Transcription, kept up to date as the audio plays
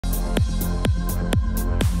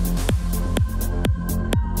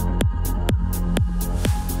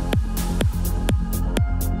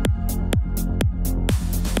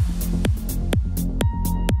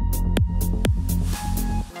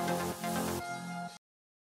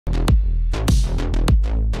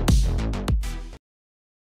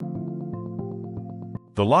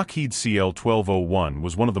The Lockheed CL-1201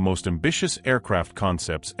 was one of the most ambitious aircraft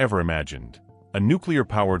concepts ever imagined. A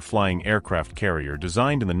nuclear-powered flying aircraft carrier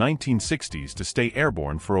designed in the 1960s to stay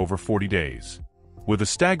airborne for over 40 days. With a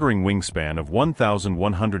staggering wingspan of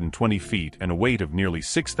 1,120 feet and a weight of nearly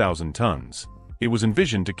 6,000 tons, it was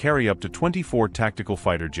envisioned to carry up to 24 tactical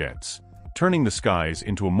fighter jets, turning the skies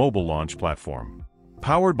into a mobile launch platform.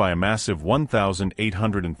 Powered by a massive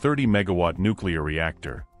 1,830-megawatt nuclear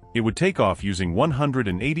reactor, it would take off using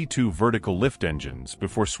 182 vertical lift engines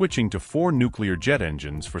before switching to 4 nuclear jet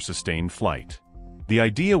engines for sustained flight. The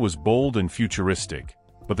idea was bold and futuristic,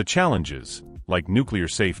 but the challenges, like nuclear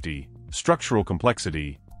safety, structural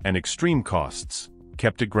complexity, and extreme costs,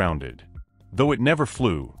 kept it grounded. Though it never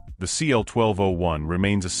flew, the CL-1201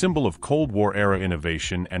 remains a symbol of Cold War-era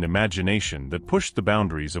innovation and imagination that pushed the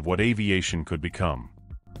boundaries of what aviation could become.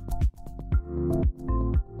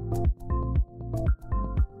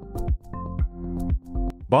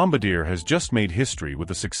 Bombardier has just made history with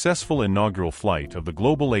the successful inaugural flight of the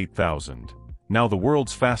Global 8000, now the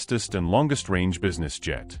world's fastest and longest-range business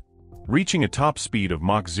jet. Reaching a top speed of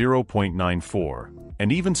Mach 0.94,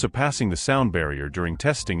 and even surpassing the sound barrier during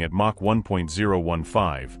testing at Mach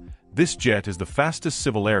 1.015, this jet is the fastest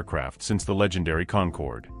civil aircraft since the legendary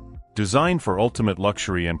Concorde. Designed for ultimate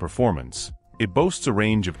luxury and performance, it boasts a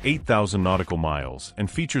range of 8,000 nautical miles and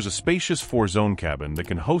features a spacious 4-zone cabin that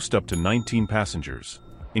can host up to 19 passengers,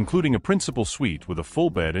 including a principal suite with a full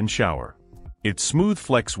bed and shower. Its smooth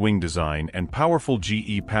flex wing design and powerful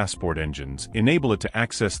GE Passport engines enable it to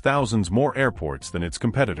access thousands more airports than its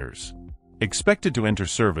competitors. Expected to enter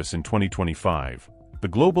service in 2025, the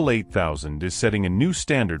Global 8000 is setting a new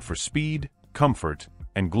standard for speed, comfort,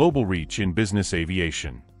 and global reach in business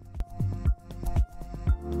aviation.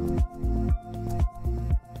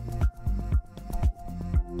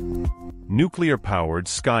 Nuclear-powered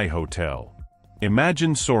Sky Hotel.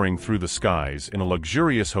 Imagine soaring through the skies in a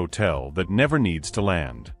luxurious hotel that never needs to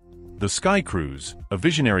land. The Sky Cruise, a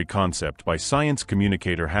visionary concept by science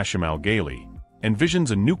communicator Hashim Al-Ghaili, envisions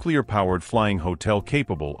a nuclear-powered flying hotel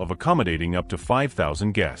capable of accommodating up to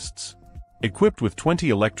 5,000 guests. Equipped with 20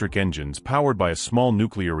 electric engines powered by a small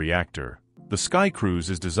nuclear reactor, the Sky Cruise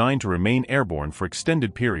is designed to remain airborne for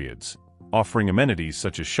extended periods, offering amenities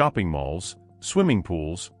such as shopping malls, swimming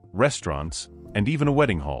pools, restaurants, and even a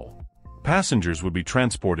wedding hall. Passengers would be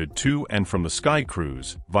transported to and from the Sky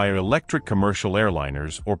Cruise via electric commercial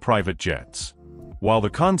airliners or private jets. While the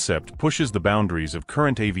concept pushes the boundaries of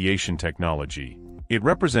current aviation technology, it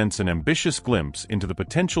represents an ambitious glimpse into the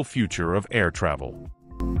potential future of air travel.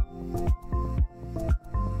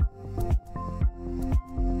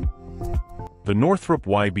 The Northrop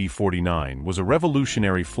YB-49 was a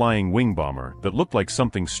revolutionary flying wing bomber that looked like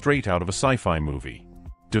something straight out of a sci-fi movie.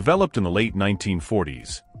 Developed in the late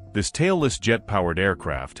 1940s, this tailless jet-powered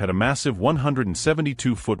aircraft had a massive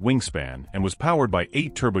 172-foot wingspan and was powered by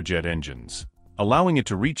 8 turbojet engines, allowing it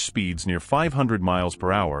to reach speeds near 500 miles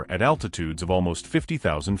per hour at altitudes of almost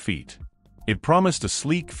 50,000 feet. It promised a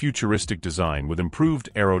sleek, futuristic design with improved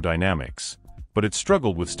aerodynamics, but it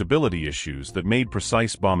struggled with stability issues that made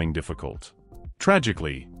precise bombing difficult.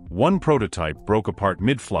 Tragically, one prototype broke apart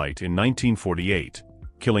mid-flight in 1948,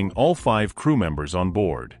 killing all 5 crew members on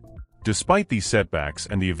board. Despite these setbacks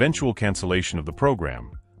and the eventual cancellation of the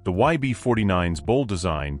program, the YB-49's bold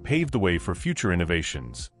design paved the way for future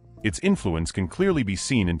innovations. Its influence can clearly be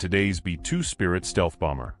seen in today's B-2 Spirit stealth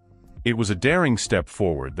bomber. It was a daring step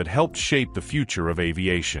forward that helped shape the future of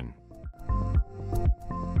aviation.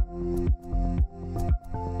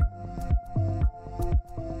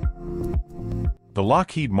 The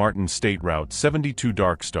Lockheed Martin State Route 72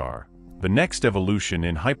 Dark Star, the next evolution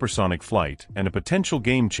in hypersonic flight and a potential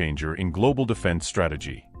game-changer in global defense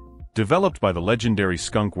strategy. Developed by the legendary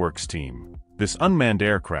Skunk Works team, this unmanned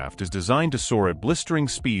aircraft is designed to soar at blistering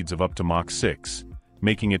speeds of up to Mach 6,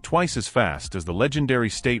 making it twice as fast as the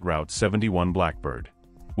legendary State Route 71 Blackbird.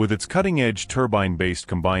 With its cutting-edge turbine-based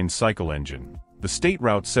combined cycle engine, the State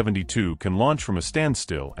Route 72 can launch from a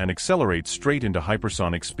standstill and accelerate straight into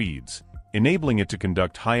hypersonic speeds, enabling it to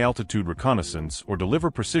conduct high-altitude reconnaissance or deliver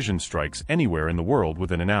precision strikes anywhere in the world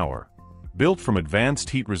within an hour. Built from advanced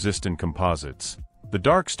heat-resistant composites, the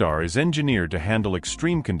Dark Star is engineered to handle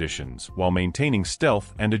extreme conditions while maintaining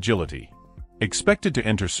stealth and agility. Expected to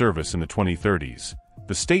enter service in the 2030s,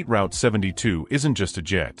 the State Route 72 isn't just a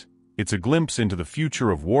jet, it's a glimpse into the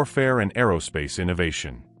future of warfare and aerospace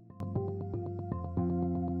innovation.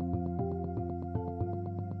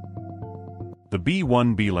 The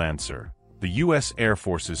B-1B Lancer, the U.S. Air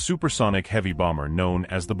Force's supersonic heavy bomber known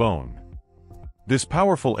as the Bone. This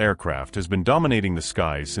powerful aircraft has been dominating the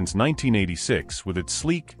skies since 1986 with its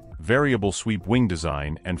sleek, variable sweep wing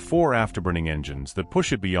design and 4 afterburning engines that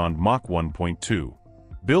push it beyond Mach 1.2.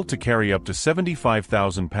 Built to carry up to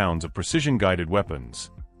 75,000 pounds of precision-guided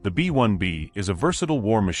weapons, the B-1B is a versatile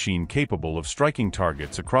war machine capable of striking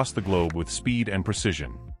targets across the globe with speed and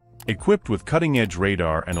precision. Equipped with cutting-edge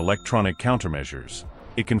radar and electronic countermeasures,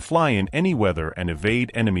 it can fly in any weather and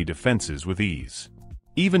evade enemy defenses with ease.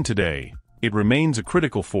 Even today, it remains a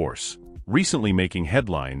critical force, recently making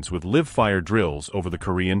headlines with live-fire drills over the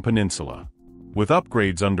Korean peninsula. With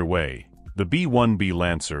upgrades underway, the B-1B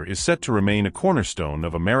Lancer is set to remain a cornerstone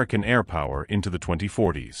of American air power into the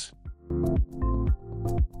 2040s.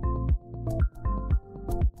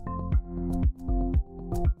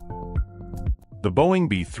 The Boeing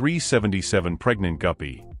B377 Pregnant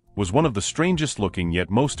Guppy was one of the strangest-looking yet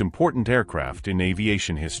most important aircraft in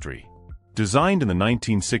aviation history. Designed in the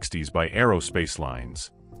 1960s by Aerospace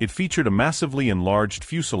Lines, it featured a massively enlarged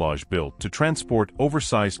fuselage built to transport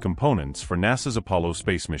oversized components for NASA's Apollo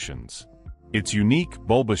space missions. Its unique,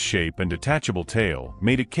 bulbous shape and detachable tail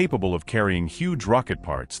made it capable of carrying huge rocket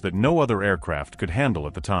parts that no other aircraft could handle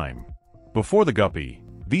at the time. Before the Guppy,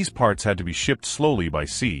 these parts had to be shipped slowly by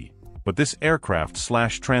sea, but this aircraft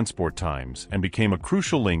slashed transport times and became a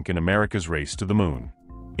crucial link in America's race to the moon.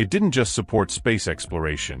 It didn't just support space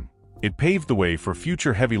exploration, it paved the way for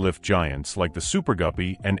future heavy-lift giants like the Super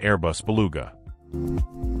Guppy and Airbus Beluga.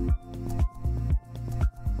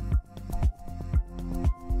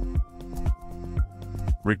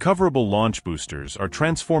 Recoverable launch boosters are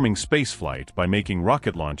transforming spaceflight by making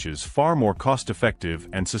rocket launches far more cost-effective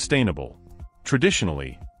and sustainable.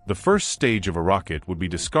 Traditionally, the first stage of a rocket would be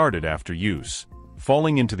discarded after use,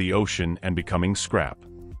 falling into the ocean and becoming scrap.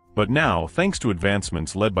 But now, thanks to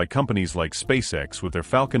advancements led by companies like SpaceX with their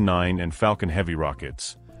Falcon 9 and Falcon Heavy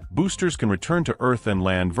rockets, boosters can return to Earth and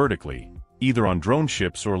land vertically, either on drone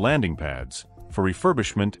ships or landing pads, for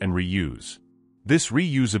refurbishment and reuse. This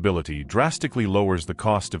reusability drastically lowers the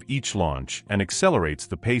cost of each launch and accelerates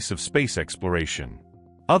the pace of space exploration.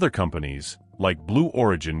 Other companies, like Blue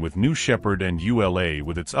Origin with New Shepard and ULA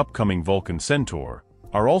with its upcoming Vulcan Centaur,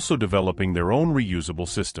 are also developing their own reusable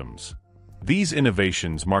systems. These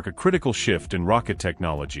innovations mark a critical shift in rocket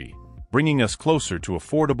technology, bringing us closer to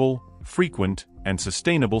affordable, frequent, and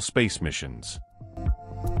sustainable space missions.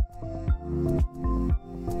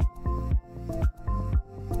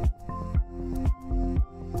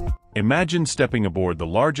 Imagine stepping aboard the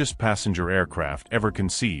largest passenger aircraft ever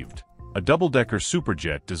conceived, a double-decker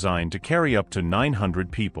superjet designed to carry up to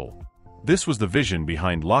 900 people. This was the vision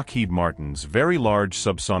behind Lockheed Martin's Very Large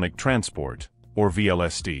Subsonic Transport, or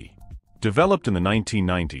VLST. Developed in the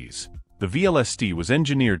 1990s, the VLST was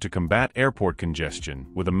engineered to combat airport congestion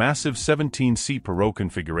with a massive 17-seat per row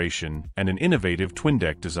configuration and an innovative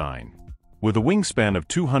twin-deck design. With a wingspan of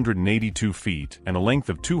 282 feet and a length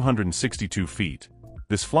of 262 feet,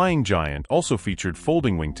 this flying giant also featured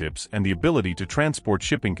folding wingtips and the ability to transport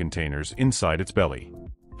shipping containers inside its belly.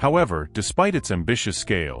 However, despite its ambitious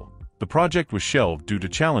scale, the project was shelved due to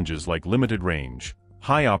challenges like limited range,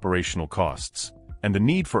 high operational costs, and the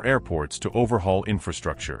need for airports to overhaul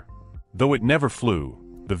infrastructure. Though it never flew,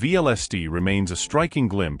 the VLST remains a striking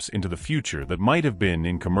glimpse into the future that might have been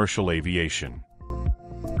in commercial aviation.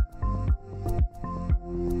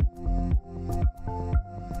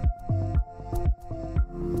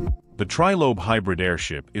 The Tri-Lobe hybrid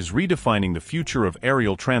airship is redefining the future of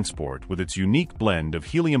aerial transport with its unique blend of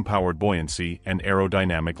helium-powered buoyancy and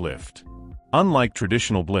aerodynamic lift. Unlike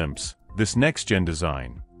traditional blimps, this next-gen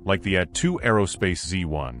design, like the AT-2 Aerospace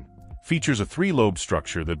Z1, features a 3-lobe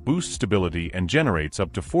structure that boosts stability and generates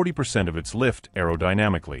up to 40% of its lift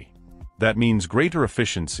aerodynamically. That means greater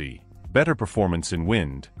efficiency, better performance in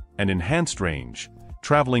wind, and enhanced range,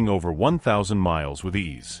 traveling over 1,000 miles with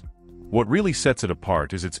ease. What really sets it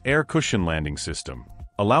apart is its air cushion landing system,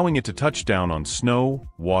 allowing it to touch down on snow,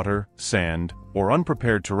 water, sand, or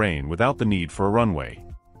unprepared terrain without the need for a runway.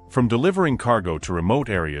 From delivering cargo to remote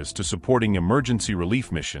areas to supporting emergency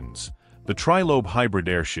relief missions, the Tri-Lobe hybrid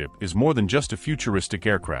airship is more than just a futuristic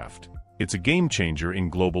aircraft. It's a game-changer in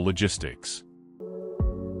global logistics.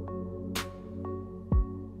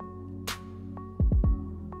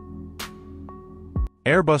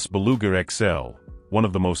 Airbus BelugaXL, one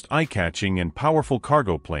of the most eye-catching and powerful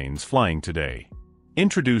cargo planes flying today.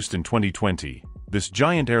 Introduced in 2020, this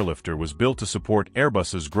giant airlifter was built to support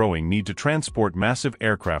Airbus's growing need to transport massive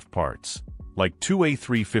aircraft parts, like 2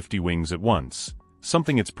 A350 wings at once,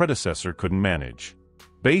 something its predecessor couldn't manage.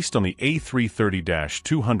 Based on the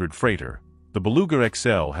A330-200 freighter, the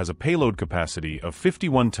BelugaXL has a payload capacity of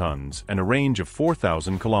 51 tons and a range of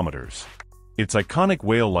 4,000 kilometers. Its iconic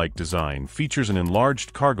whale-like design features an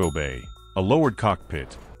enlarged cargo bay, a lowered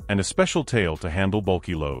cockpit, and a special tail to handle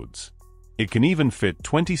bulky loads. It can even fit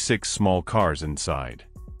 26 small cars inside.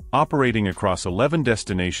 Operating across 11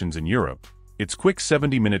 destinations in Europe, its quick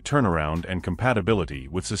 70-minute turnaround and compatibility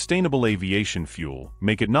with sustainable aviation fuel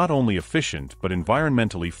make it not only efficient but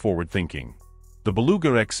environmentally forward-thinking. The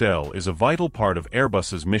BelugaXL is a vital part of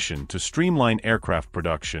Airbus's mission to streamline aircraft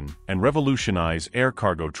production and revolutionize air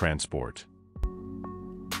cargo transport.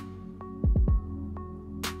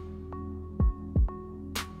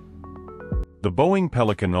 The Boeing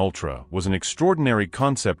Pelican Ultra was an extraordinary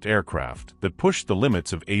concept aircraft that pushed the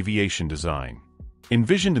limits of aviation design.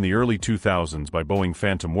 Envisioned in the early 2000s by Boeing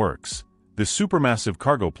Phantom Works, this supermassive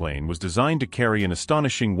cargo plane was designed to carry an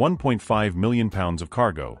astonishing 1.5 million pounds of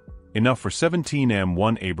cargo, enough for 17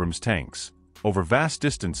 M1 Abrams tanks, over vast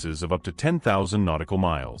distances of up to 10,000 nautical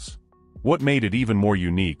miles. What made it even more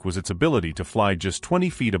unique was its ability to fly just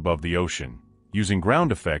 20 feet above the ocean, using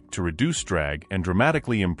ground effect to reduce drag and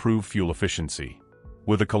dramatically improve fuel efficiency.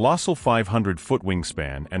 With a colossal 500-foot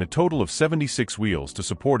wingspan and a total of 76 wheels to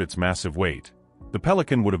support its massive weight, the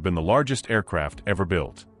Pelican would have been the largest aircraft ever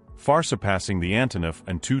built, far surpassing the Antonov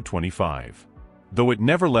and Tu-25. Though it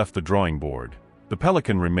never left the drawing board, the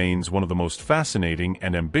Pelican remains one of the most fascinating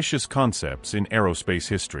and ambitious concepts in aerospace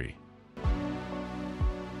history.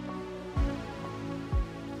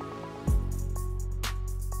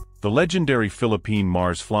 The legendary Philippine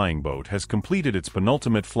Mars flying boat has completed its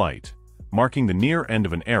penultimate flight, marking the near end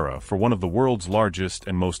of an era for one of the world's largest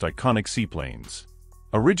and most iconic seaplanes.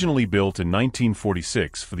 Originally built in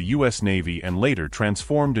 1946 for the U.S. Navy and later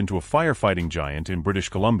transformed into a firefighting giant in British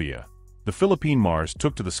Columbia, the Philippine Mars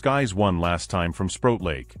took to the skies one last time from Sprott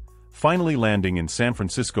Lake, finally landing in San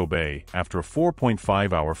Francisco Bay after a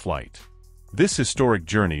 4.5-hour flight. This historic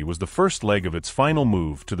journey was the first leg of its final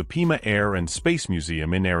move to the Pima Air and Space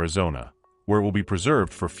Museum in Arizona, where it will be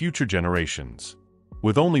preserved for future generations.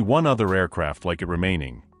 With only one other aircraft like it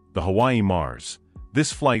remaining, the Hawaii Mars,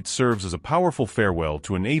 this flight serves as a powerful farewell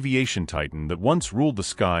to an aviation titan that once ruled the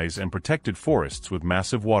skies and protected forests with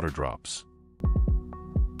massive water drops.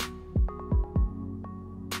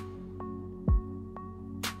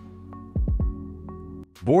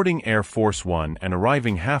 Boarding Air Force One and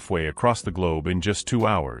arriving halfway across the globe in just 2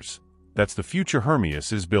 hours. That's the future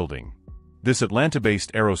Hermeus is building. This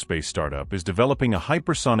Atlanta-based aerospace startup is developing a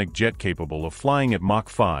hypersonic jet capable of flying at Mach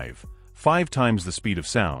 5, 5 times the speed of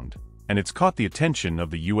sound, and it's caught the attention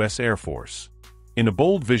of the U.S. Air Force. In a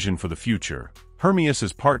bold vision for the future, Hermeus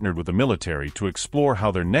has partnered with the military to explore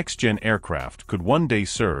how their next-gen aircraft could one day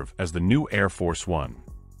serve as the new Air Force One.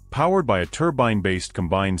 Powered by a turbine-based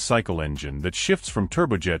combined cycle engine that shifts from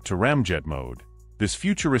turbojet to ramjet mode, this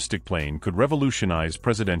futuristic plane could revolutionize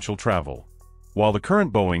presidential travel. While the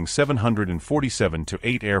current Boeing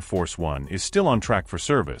 747-8 Air Force One is still on track for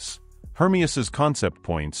service, Hermeus's concept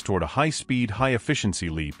points toward a high-speed, high-efficiency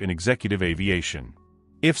leap in executive aviation.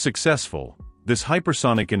 If successful, this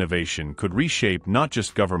hypersonic innovation could reshape not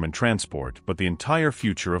just government transport but the entire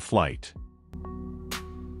future of flight.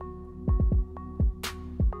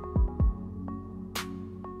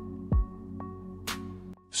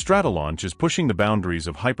 Stratolaunch is pushing the boundaries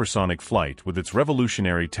of hypersonic flight with its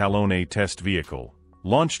revolutionary Talon A test vehicle,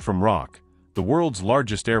 launched from Rock, the world's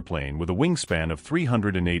largest airplane with a wingspan of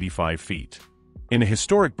 385 feet. In a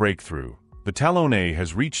historic breakthrough, the Talon A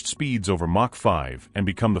has reached speeds over Mach 5 and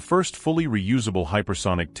become the first fully reusable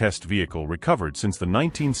hypersonic test vehicle recovered since the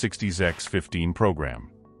 1960s X-15 program.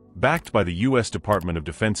 Backed by the U.S. Department of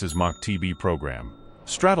Defense's Mach-TB program,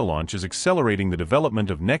 Stratolaunch is accelerating the development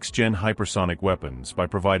of next-gen hypersonic weapons by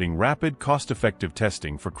providing rapid, cost-effective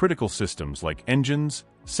testing for critical systems like engines,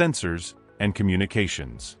 sensors, and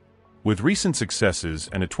communications. With recent successes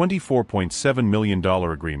and a $24.7 million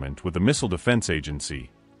agreement with the Missile Defense Agency,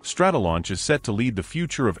 Stratolaunch is set to lead the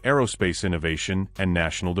future of aerospace innovation and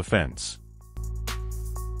national defense.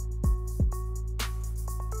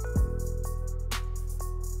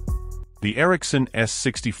 The Erickson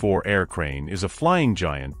S-74 Air Crane is a flying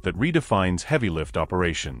giant that redefines heavy-lift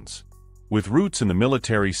operations. With roots in the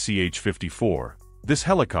military CH-54, this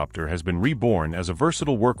helicopter has been reborn as a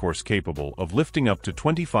versatile workhorse capable of lifting up to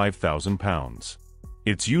 25,000 pounds.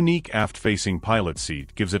 Its unique aft-facing pilot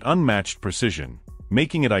seat gives it unmatched precision,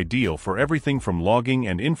 making it ideal for everything from logging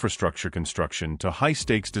and infrastructure construction to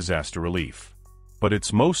high-stakes disaster relief. But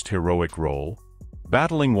its most heroic role?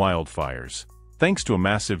 Battling wildfires, thanks to a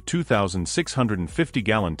massive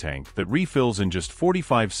 2,650-gallon tank that refills in just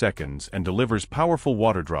 45 seconds and delivers powerful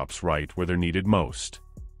water drops right where they're needed most.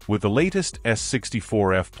 With the latest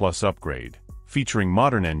S-64F Plus upgrade, featuring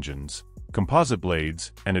modern engines, composite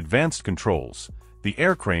blades, and advanced controls, the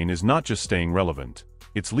Air Crane is not just staying relevant,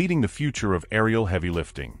 It's leading the future of aerial heavy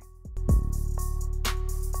lifting.